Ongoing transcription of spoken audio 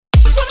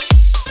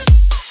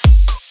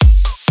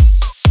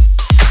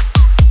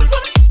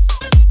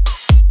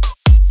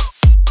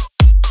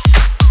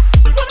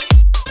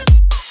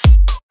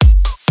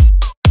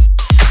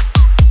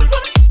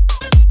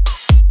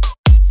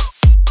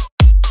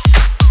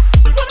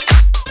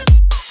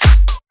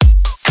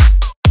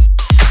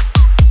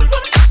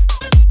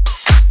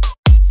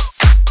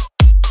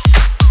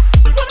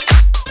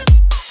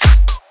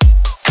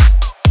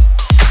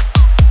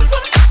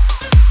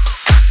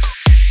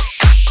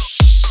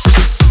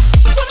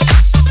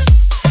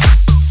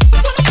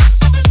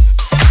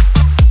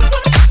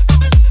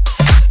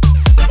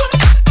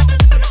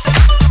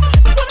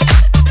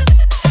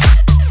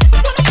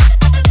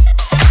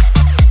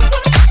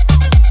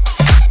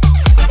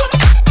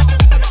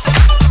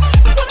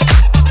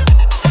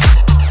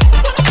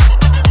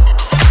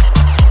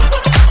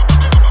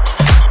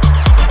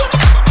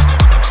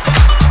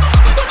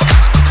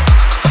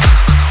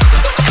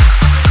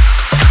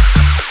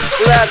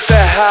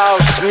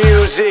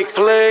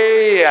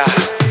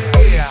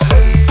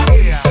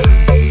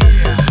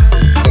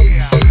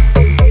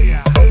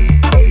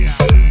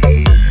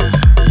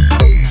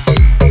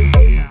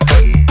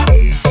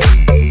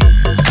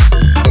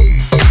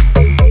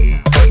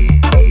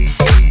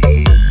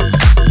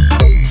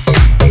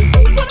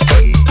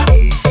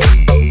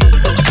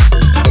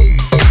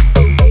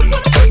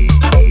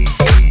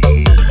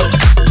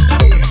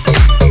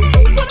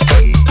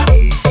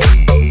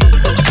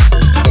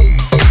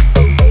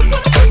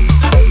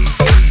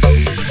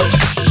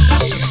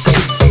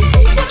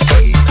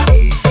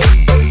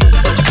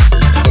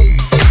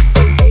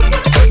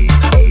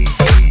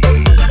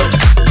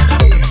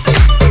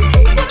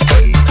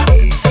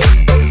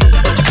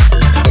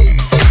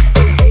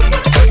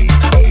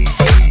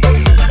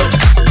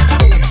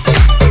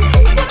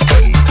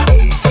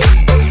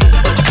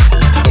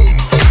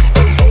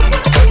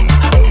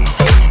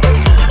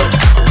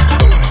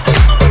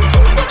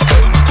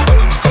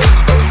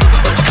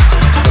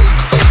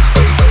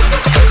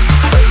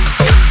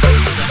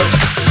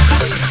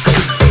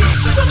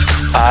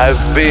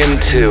I've been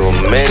to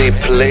many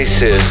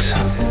places,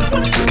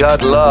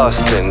 got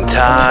lost in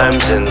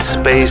times and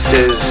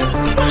spaces,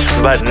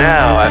 but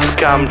now I've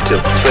come to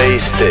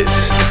face this.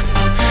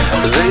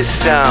 This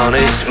sound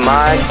is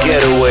my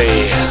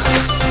getaway.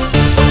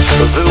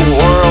 The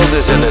world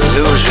is an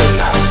illusion,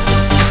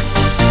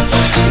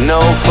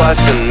 no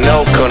fuss and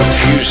no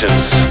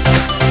confusions.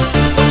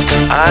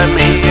 I'm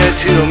here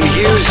to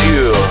amuse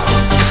you,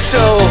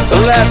 so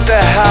let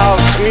the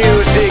house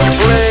music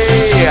play.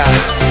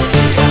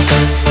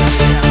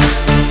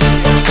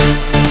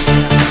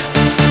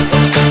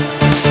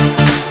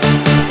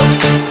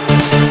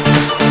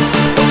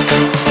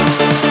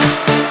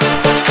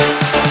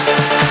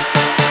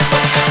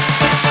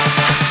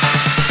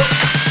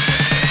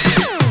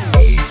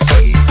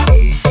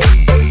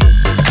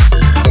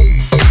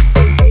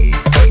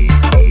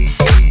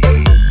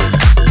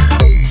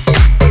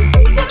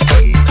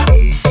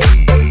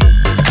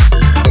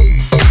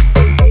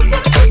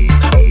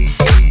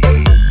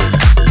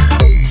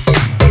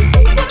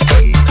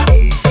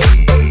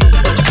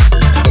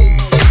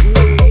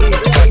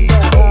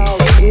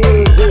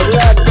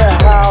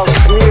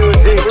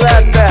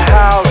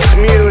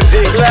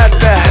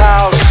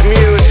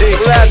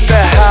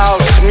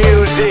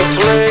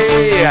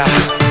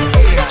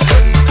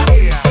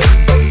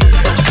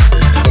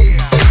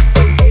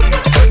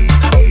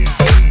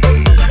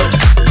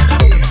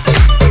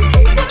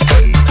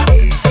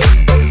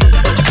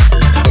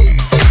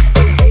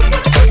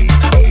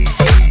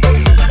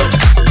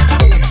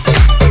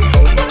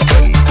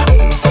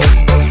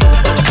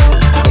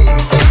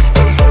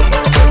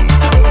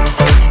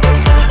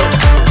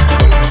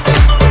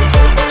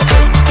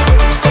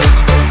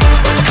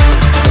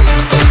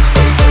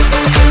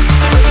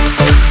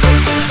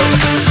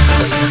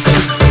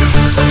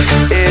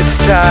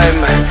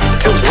 Time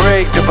to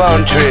break the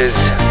boundaries.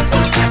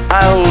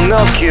 I'll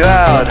knock you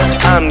out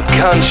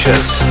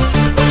unconscious.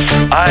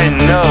 I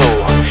know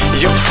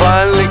you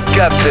finally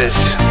got this.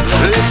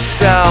 This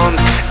sound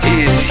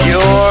is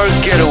your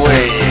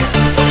getaway.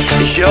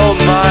 Your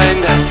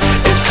mind,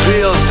 it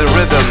feels the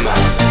rhythm.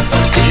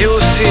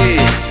 You'll see,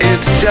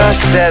 it's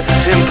just that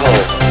simple.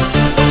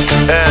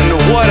 And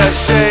what I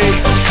say,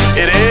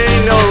 it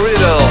ain't no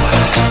riddle.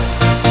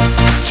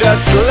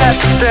 Just let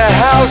the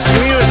house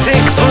music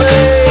play.